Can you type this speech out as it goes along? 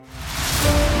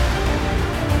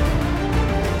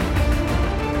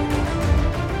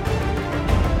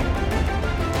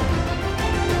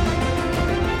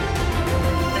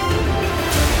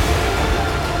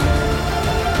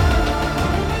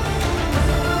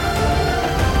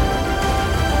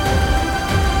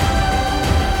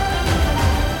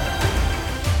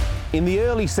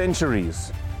early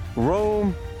centuries,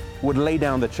 Rome would lay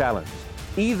down the challenge.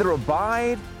 Either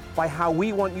abide by how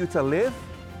we want you to live,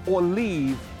 or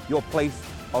leave your place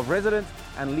of residence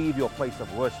and leave your place of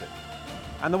worship.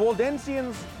 And the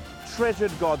Waldensians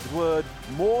treasured God's word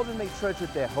more than they treasured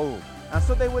their home. And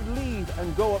so they would leave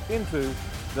and go up into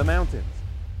the mountains.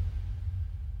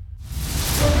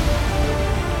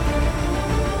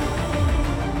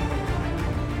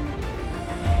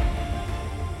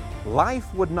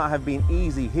 Life would not have been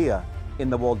easy here in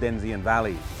the Waldensian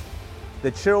valleys.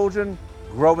 The children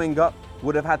growing up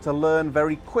would have had to learn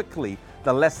very quickly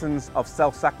the lessons of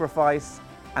self-sacrifice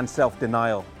and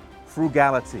self-denial,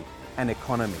 frugality and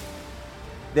economy.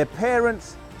 Their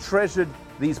parents treasured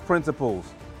these principles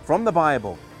from the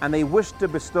Bible, and they wished to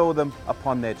bestow them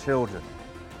upon their children.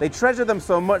 They treasured them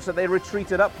so much that they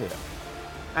retreated up here.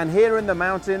 And here in the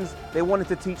mountains, they wanted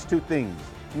to teach two things.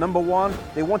 Number one,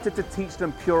 they wanted to teach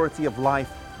them purity of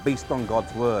life based on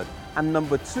God's word. And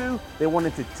number two, they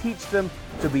wanted to teach them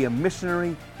to be a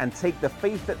missionary and take the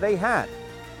faith that they had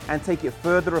and take it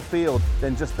further afield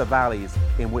than just the valleys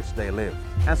in which they lived.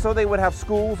 And so they would have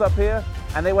schools up here,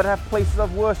 and they would have places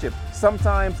of worship,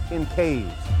 sometimes in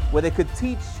caves, where they could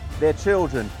teach their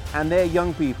children and their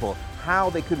young people how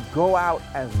they could go out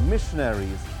as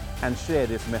missionaries and share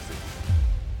this message.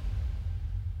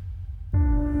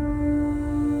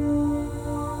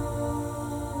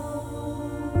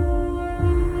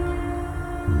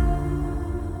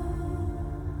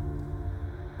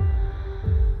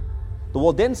 The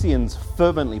Waldensians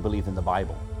fervently believed in the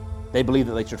Bible. They believed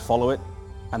that they should follow it,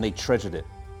 and they treasured it.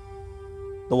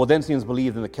 The Waldensians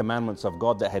believed in the commandments of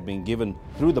God that had been given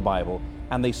through the Bible,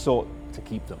 and they sought to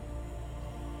keep them.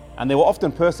 And they were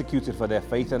often persecuted for their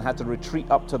faith and had to retreat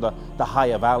up to the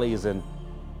higher valleys.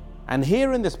 And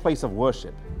here in this place of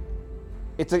worship,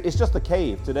 it's just a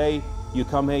cave. Today, you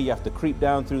come here, you have to creep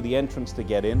down through the entrance to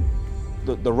get in.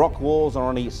 The rock walls are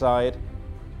on each side.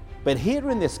 But here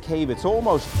in this cave, it's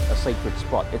almost a sacred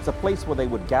spot. It's a place where they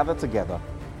would gather together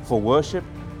for worship,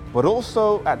 but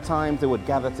also at times they would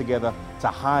gather together to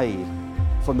hide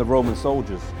from the Roman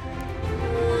soldiers.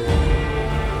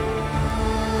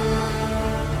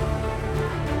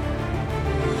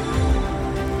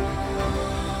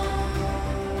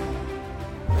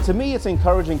 To me, it's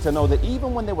encouraging to know that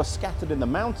even when they were scattered in the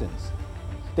mountains,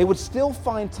 they would still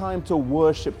find time to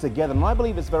worship together. And I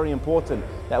believe it's very important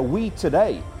that we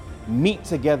today meet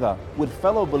together with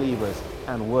fellow believers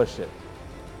and worship.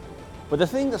 But the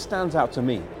thing that stands out to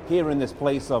me here in this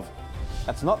place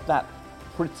that's not that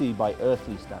pretty by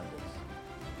earthly standards.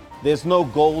 There's no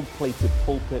gold-plated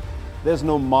pulpit. There's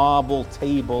no marble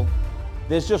table.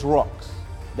 There's just rocks.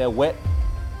 They're wet.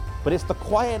 But it's the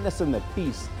quietness and the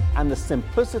peace and the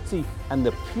simplicity and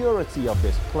the purity of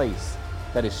this place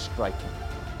that is striking.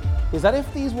 Is that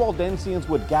if these Waldensians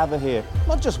would gather here,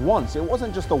 not just once, it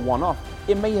wasn't just a one-off,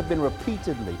 it may have been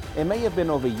repeatedly, it may have been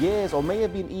over years, or may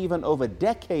have been even over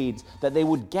decades, that they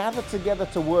would gather together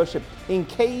to worship in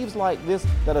caves like this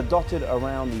that are dotted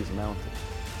around these mountains.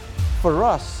 For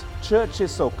us, church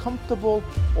is so comfortable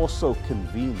or so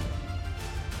convenient.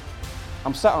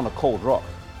 I'm sat on a cold rock,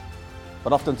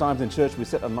 but oftentimes in church we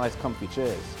sit on nice comfy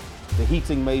chairs. The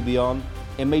heating may be on,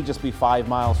 it may just be 5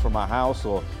 miles from our house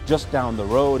or just down the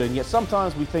road, and yet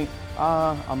sometimes we think,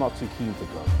 I'm not too keen to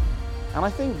go. And I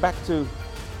think back to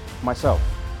myself,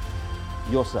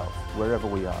 yourself, wherever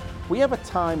we are. We have a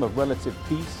time of relative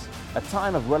peace, a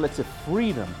time of relative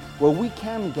freedom, where we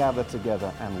can gather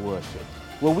together and worship,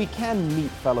 where we can meet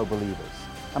fellow believers.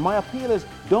 And my appeal is,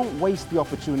 don't waste the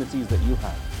opportunities that you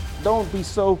have. Don't be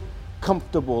so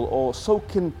comfortable or so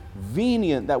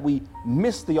convenient that we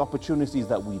miss the opportunities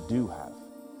that we do have.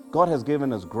 God has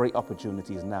given us great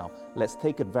opportunities now. Let's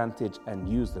take advantage and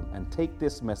use them and take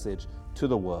this message to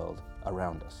the world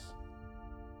around us.